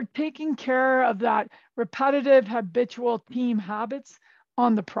 right? So we're taking care of that repetitive, habitual team habits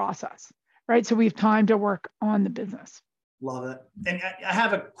on the process, right? So we have time to work on the business. Love it. And I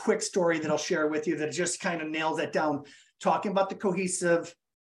have a quick story that I'll share with you that just kind of nails that down, talking about the cohesive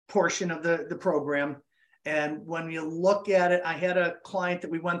portion of the program. And when you look at it, I had a client that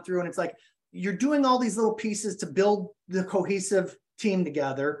we went through, and it's like, you're doing all these little pieces to build the cohesive team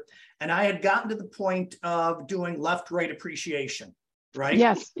together. And I had gotten to the point of doing left-right appreciation, right?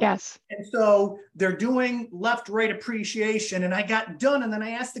 Yes, yes. And so they're doing left-right appreciation, and I got done. And then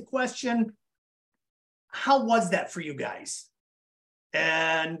I asked the question, how was that for you guys?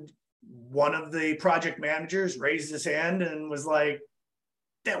 And one of the project managers raised his hand and was like,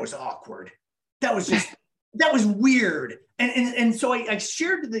 that was awkward. That was just, that was weird. And so I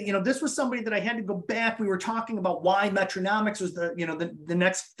shared that, this was somebody that I had to go back. We were talking about why Metronomics was the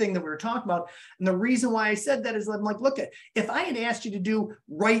next thing that we were talking about. And the reason why I said that is I'm like, look, if I had asked you to do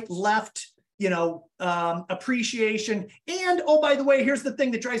right, left, appreciation, and oh, by the way, here's the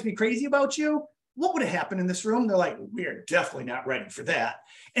thing that drives me crazy about you, what would have happened in this room? They're like, we're definitely not ready for that.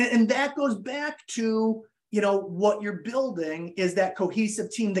 And that goes back to, what you're building is that cohesive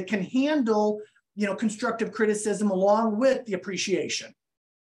team that can handle, constructive criticism along with the appreciation.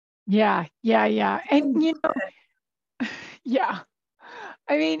 Yeah. And, yeah,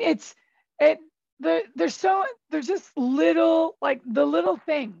 I mean, there's just little, like the little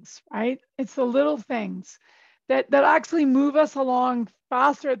things, right? It's the little things that actually move us along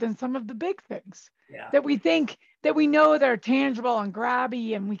faster than some of the big things that we think that we know they're tangible and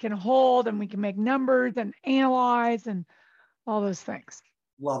grabby and we can hold and we can make numbers and analyze and all those things.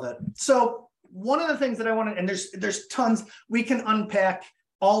 Love it. So one of the things that I want to, and there's tons, we can unpack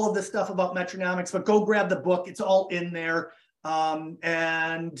all of the stuff about Metronomics, but go grab the book. It's all in there. There's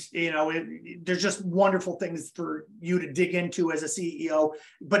just wonderful things for you to dig into as a CEO,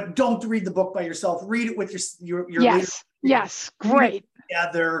 but don't read the book by yourself. Read it with your Yes. Great.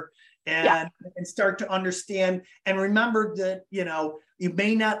 Together and start to understand, and remember that, you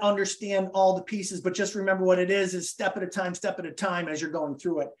may not understand all the pieces, but just remember what it is step at a time as you're going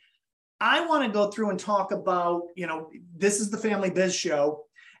through it. I want to go through and talk about, this is the Family Biz Show.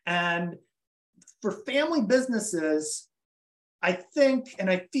 And for family businesses, I think, and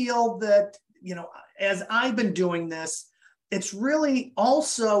I feel that, as I've been doing this, it's really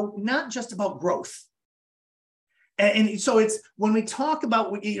also not just about growth. And so it's when we talk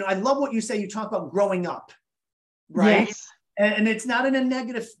about, I love what you say, you talk about growing up, right? Yes. And it's not in a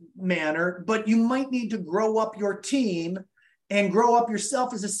negative manner, but you might need to grow up your team and grow up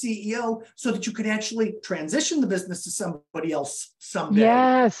yourself as a CEO so that you can actually transition the business to somebody else someday.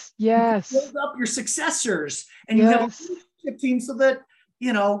 Yes. Build up your successors, and you have a leadership team so that,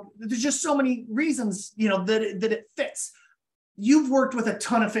 there's just so many reasons, that it fits. You've worked with a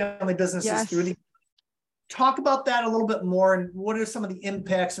ton of family businesses through the. Talk about that a little bit more, and what are some of the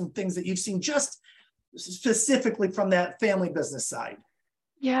impacts and things that you've seen just specifically from that family business side?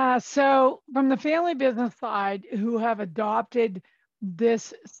 Yeah, so from the family business side who have adopted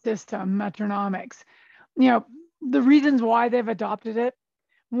this system, Metronomics, the reasons why they've adopted it,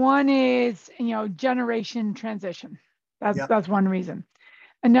 one is, generation transition. That's one reason.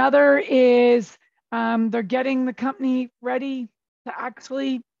 Another is they're getting the company ready to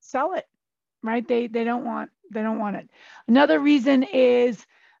actually sell it, right? They don't want it. Another reason is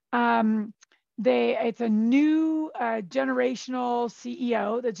it's a new generational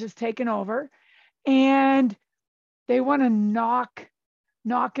CEO that's just taken over, and they want to knock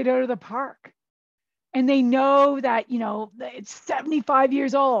it out of the park. And they know that, it's 75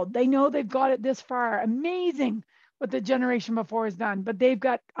 years old. They know they've got it this far. Amazing what the generation before has done, but they've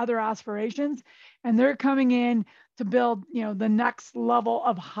got other aspirations, and they're coming in to build, the next level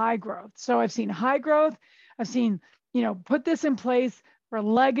of high growth. So I've seen high growth. I've seen, put this in place for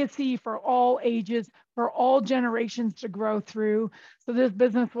legacy, for all ages, for all generations to grow through. So this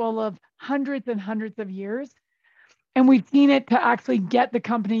business will live hundreds and hundreds of years. And we've seen it to actually get the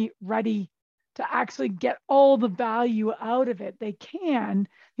company ready to actually get all the value out of it they can,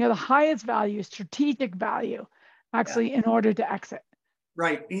 the highest value, strategic value, actually, in order to exit.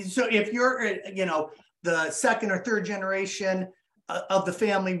 Right. So if you're, the second or third generation of the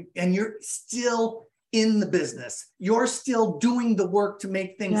family, and you're still in the business, you're still doing the work to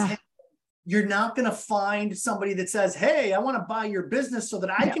make things happen, you're not going to find somebody that says, hey, I want to buy your business so that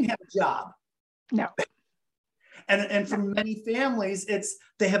I can have a job. No. And for many families,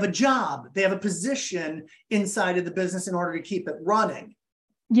 they have a job, they have a position inside of the business in order to keep it running.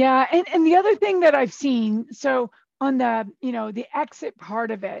 Yeah. And the other thing that I've seen, so on the, the exit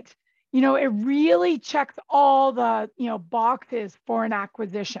part of it, it really checks all the, boxes for an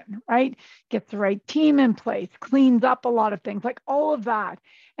acquisition, right? Gets the right team in place, cleans up a lot of things, like all of that.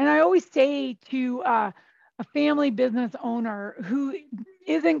 And I always say to a family business owner who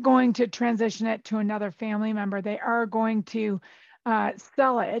isn't going to transition it to another family member, they are going to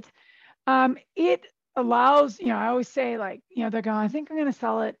sell it. It allows, I always say, like, they're going, I think I'm going to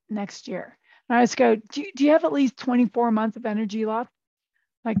sell it next year. And I just go, do you have at least 24 months of energy left?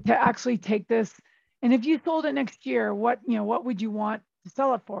 Like, to actually take this? And if you sold it next year, what would you want to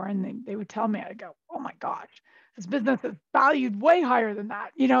sell it for? And they would tell me. I'd go, oh my gosh, this business is valued way higher than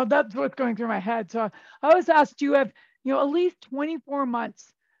that. That's what's going through my head. So I always ask, do you have, at least 24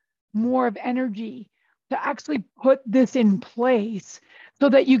 months more of energy to actually put this in place so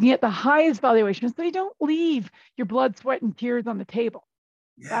that you can get the highest valuation, so you don't leave your blood, sweat, and tears on the table,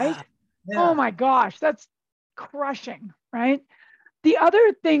 right? Yeah. Oh my gosh, that's crushing, right? The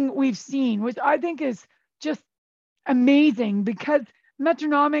other thing we've seen, which I think is just amazing, because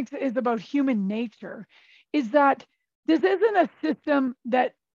Metronomics is about human nature, is that this isn't a system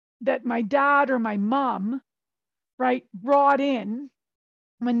that my dad or my mom, right, brought in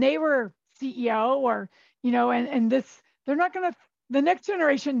when they were CEO, or, and this, they're not going to, the next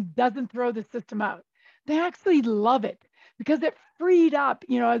generation doesn't throw the system out. They actually love it, because it freed up,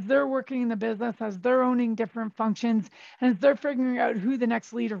 as they're working in the business, as they're owning different functions, and as they're figuring out who the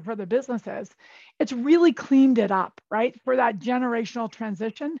next leader for the business is, it's really cleaned it up, right, for that generational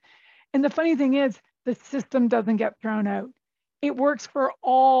transition. And the funny thing is, the system doesn't get thrown out. It works for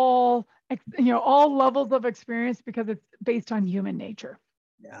all levels of experience, because it's based on human nature.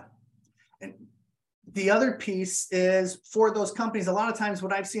 Yeah. And the other piece is, for those companies, a lot of times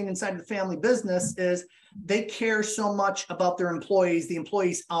what I've seen inside the family business is they care so much about their employees. The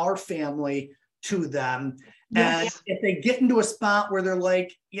employees are family to them. Yes. And if they get into a spot where they're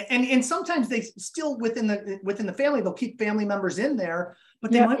like, and sometimes they still within the family, they'll keep family members in there,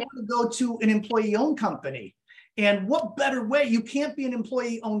 but they might want to go to an employee-owned company. And what better way? You can't be an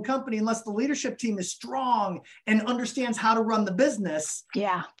employee-owned company unless the leadership team is strong and understands how to run the business.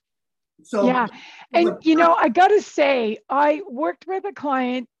 Yeah. So yeah. And I got to say, I worked with a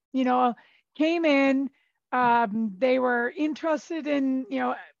client, came in, they were interested in,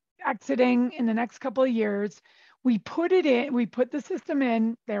 exiting in the next couple of years. We put it in, we put the system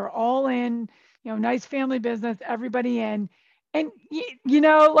in, they were all in, nice family business, everybody in. And,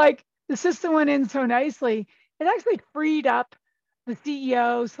 like, the system went in so nicely, it actually freed up the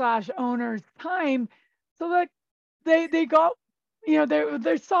CEO/owner's time, so that they got,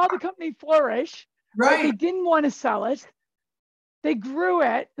 they saw the company flourish. Right. They didn't want to sell it. They grew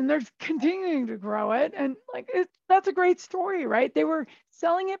it, and they're continuing to grow it. And that's a great story, right? They were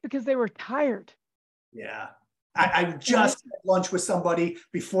selling it because they were tired. Yeah. I just had lunch with somebody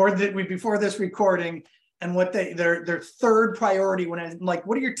before this recording, and what their third priority, when I'm like,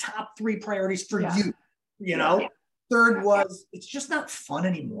 what are your top 3 priorities for you? Third was, it's just not fun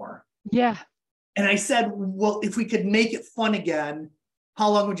anymore. Yeah. And I said, well, if we could make it fun again, how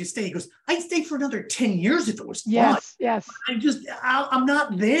long would you stay? He goes, I'd stay for another 10 years if it was fun. Yes. I'm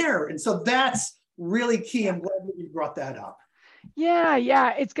not there. And so that's really key. I'm glad that you brought that up.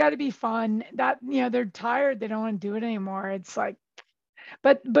 Yeah. It's got to be fun. That, they're tired. They don't want to do it anymore. It's like,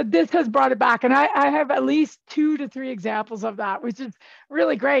 but this has brought it back. And I have at least 2 to 3 examples of that, which is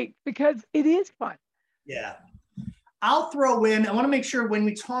really great, because it is fun. Yeah. I'll throw in, I want to make sure when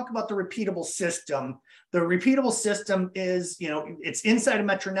we talk about the repeatable system is, it's inside of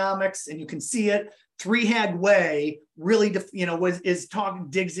Metronomics, and you can see it. 3-Hag Way really,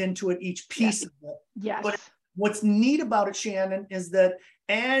 digs into it, each piece of it. Yes. But what's neat about it, Shannon, is that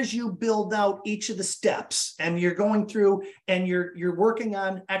as you build out each of the steps and you're going through and you're working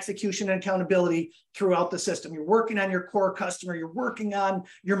on execution and accountability throughout the system, you're working on your core customer, you're working on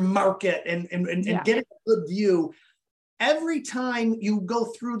your market and getting a good view. Every time you go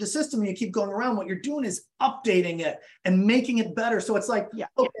through the system and you keep going around, what you're doing is updating it and making it better. So it's like,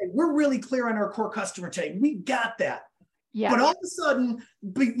 okay, we're really clear on our core customer today. We got that. Yeah. But all of a sudden,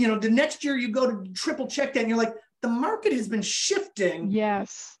 the next year you go to triple check that and you're like, the market has been shifting.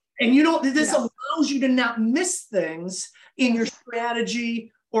 Yes. And this allows you to not miss things in your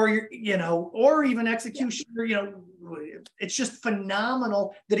strategy or or even execution. It's just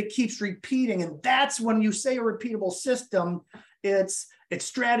phenomenal that it keeps repeating. And that's when you say a repeatable system, it's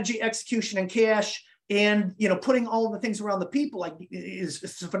strategy, execution, and cash. And putting all of the things around the people is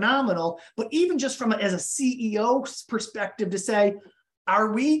phenomenal. But even just as a CEO's perspective, to say,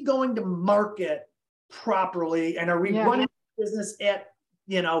 are we going to market properly, and are we running business at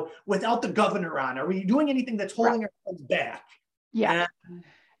without the governor on? Are we doing anything that's holding ourselves back?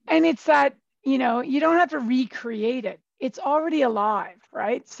 And it's that you don't have to recreate it. It's already alive,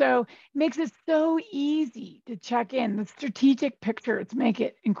 right? So it makes it so easy to check in. The strategic pictures make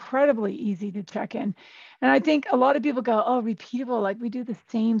it incredibly easy to check in. And I think a lot of people go, oh, repeatable, like we do the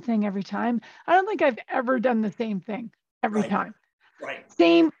same thing every time. I don't think I've ever done the same thing every time. Right.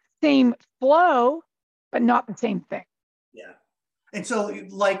 Same flow, but not the same thing. Yeah. And so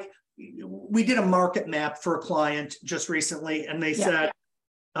like we did a market map for a client just recently, and they said,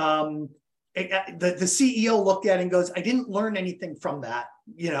 the CEO looked at it and goes, I didn't learn anything from that,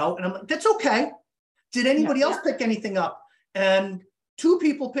 and I'm like, that's okay. Did anybody else pick anything up? And 2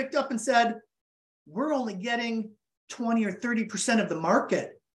 people picked up and said, we're only getting 20 or 30% of the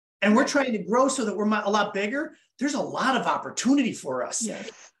market, and we're trying to grow so that we're a lot bigger. There's a lot of opportunity for us.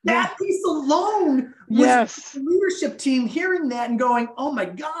 That piece alone was the leadership team hearing that and going, oh my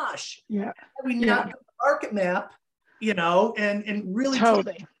gosh, we not do the market map, and really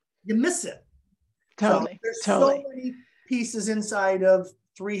you miss it. Totally. So there's so many pieces inside of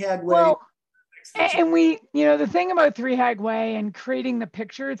 3HAG Way. Well, and we, the thing about 3HAG Way and creating the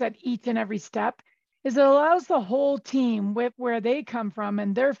pictures at each and every step is it allows the whole team with where they come from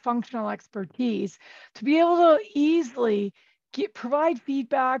and their functional expertise to be able to easily provide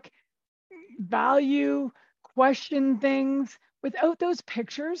feedback, value, question things. Without those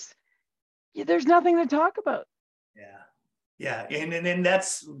pictures, there's nothing to talk about. Yeah, and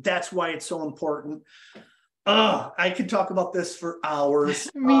that's why it's so important. I could talk about this for hours.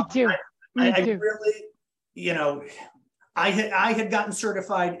 Me too. I really, I had gotten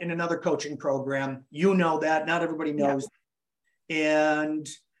certified in another coaching program. That not everybody knows. And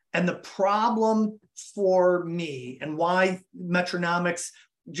the problem for me and why Metronomics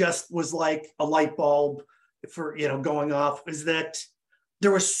just was like a light bulb for going off is that there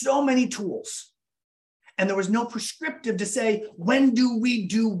were so many tools. And there was no prescriptive to say, when do we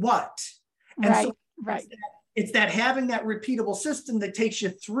do what? And it's that having that repeatable system that takes you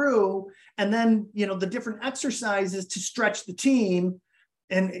through, and then, the different exercises to stretch the team.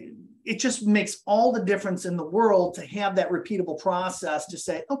 And it just makes all the difference in the world to have that repeatable process to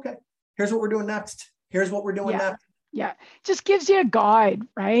say, okay, here's what we're doing next. Here's what we're doing next. Yeah. Just gives you a guide,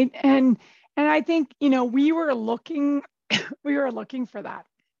 right? And I think, we were looking for that,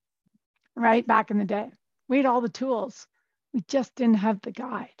 right? Back in the day. We had all the tools. We just didn't have the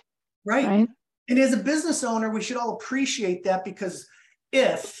guide. Right. And as a business owner, we should all appreciate that, because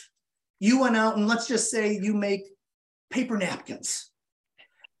if you went out and let's just say you make paper napkins,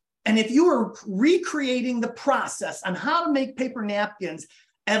 and if you were recreating the process on how to make paper napkins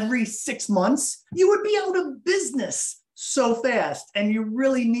every 6 months, you would be out of business so fast. And you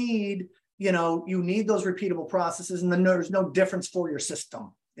really need, you need those repeatable processes, and then there's no difference for your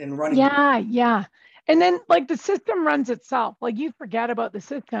system in running. Yeah. And then like the system runs itself, like you forget about the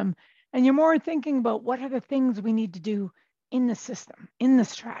system and you're more thinking about what are the things we need to do in the system, in the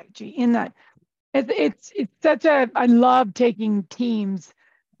strategy, in that. It's such I love taking teams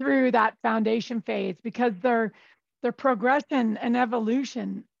through that foundation phase, because their progression and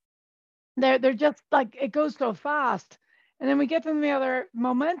evolution, they're just like, it goes so fast. And then we get to the other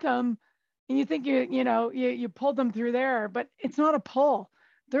momentum and you think you pulled them through there, but it's not a pull.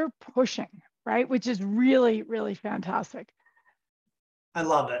 They're pushing. Right, which is really, really fantastic. I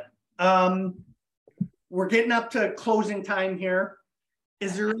love it. We're getting up to closing time here.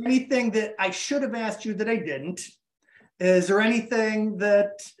 Is there anything that I should have asked you that I didn't? Is there anything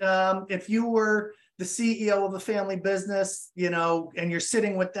that if you were the CEO of a family business, and you're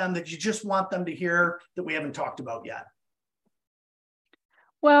sitting with them, that you just want them to hear that we haven't talked about yet?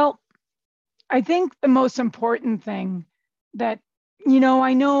 Well, I think the most important thing that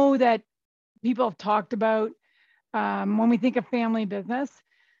I know that people have talked about when we think of family business,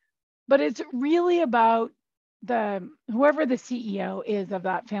 but it's really about whoever the CEO is of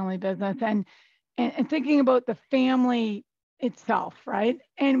that family business, and thinking about the family itself, right?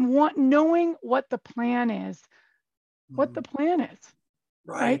 And knowing what the plan is,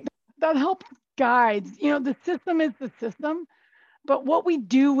 right? That helps guides. The system is the system, but what we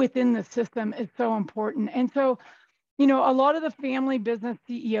do within the system is so important. And so, a lot of the family business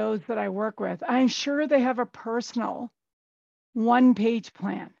CEOs that I work with, I'm sure they have a personal one-page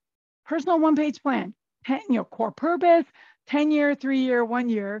plan. Core purpose, 10-year, 3-year, 1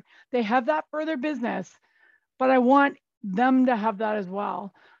 year. They have that for their business, but I want them to have that as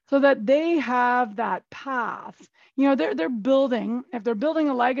well, so that they have that path. They're building, if they're building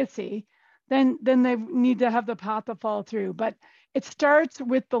a legacy, then they need to have the path to follow through. But it starts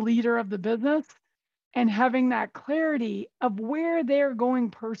with the leader of the business and having that clarity of where they're going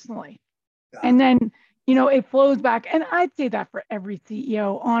personally. And then, it flows back. And I'd say that for every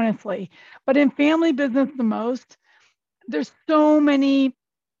CEO, honestly. But in family business, the most, there's so many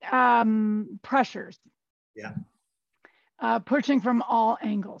pressures. Yeah. Pushing from all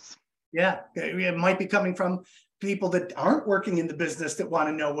angles. Yeah. It might be coming from people that aren't working in the business that want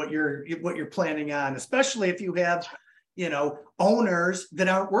to know what you're planning on, especially if you have, owners that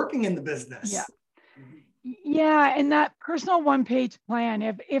aren't working in the business. Yeah. Yeah, and that personal one-page plan,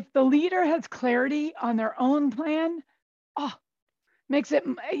 if the leader has clarity on their own plan, makes it,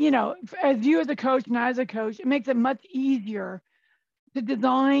 as you as a coach and I as a coach, it makes it much easier to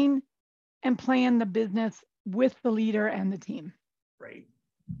design and plan the business with the leader and the team. Great.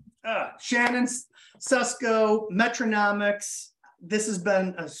 Shannon Susko, Metronomics. This has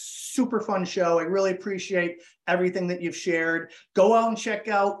been a super fun show. I really appreciate everything that you've shared. Go out and check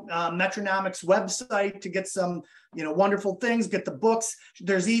out Metronomics website to get some, wonderful things. Get the books.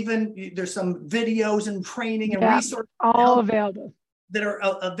 There's some videos and training and resources all available that are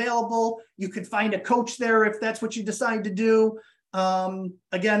available. You can find a coach there if that's what you decide to do.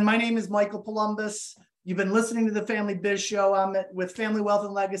 Again, my name is Michael Palumbis. You've been listening to the Family Biz Show. I'm with Family Wealth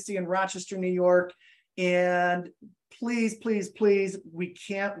and Legacy in Rochester, New York. And please, please, please, we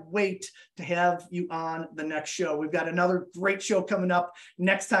can't wait to have you on the next show. We've got another great show coming up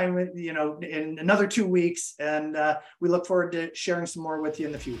next time, in another 2 weeks. And we look forward to sharing some more with you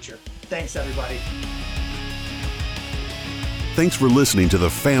in the future. Thanks, everybody. Thanks for listening to the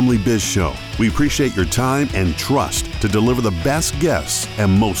Family Biz Show. We appreciate your time and trust to deliver the best guests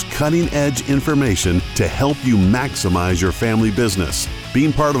and most cutting-edge information to help you maximize your family business.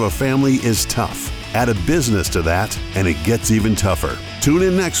 Being part of a family is tough. Add a business to that, and it gets even tougher. Tune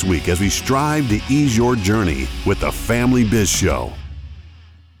in next week as we strive to ease your journey with the Family Biz Show.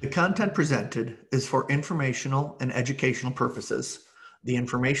 The content presented is for informational and educational purposes. The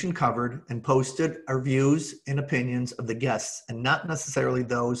information covered and posted are views and opinions of the guests and not necessarily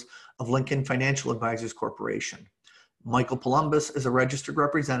those of Lincoln Financial Advisors Corporation. Michael Palumbis is a registered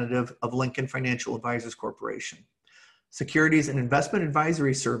representative of Lincoln Financial Advisors Corporation. Securities and investment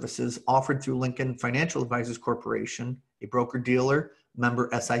advisory services offered through Lincoln Financial Advisors Corporation, a broker-dealer, member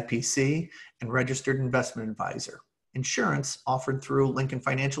SIPC, and registered investment advisor. Insurance offered through Lincoln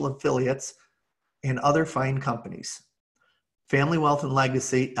Financial affiliates and other fine companies. Family Wealth and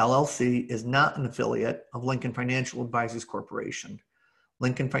Legacy, LLC, is not an affiliate of Lincoln Financial Advisors Corporation.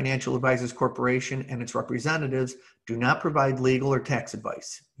 Lincoln Financial Advisors Corporation and its representatives do not provide legal or tax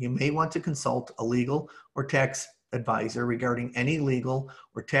advice. You may want to consult a legal or tax advisor regarding any legal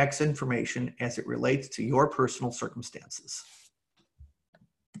or tax information as it relates to your personal circumstances.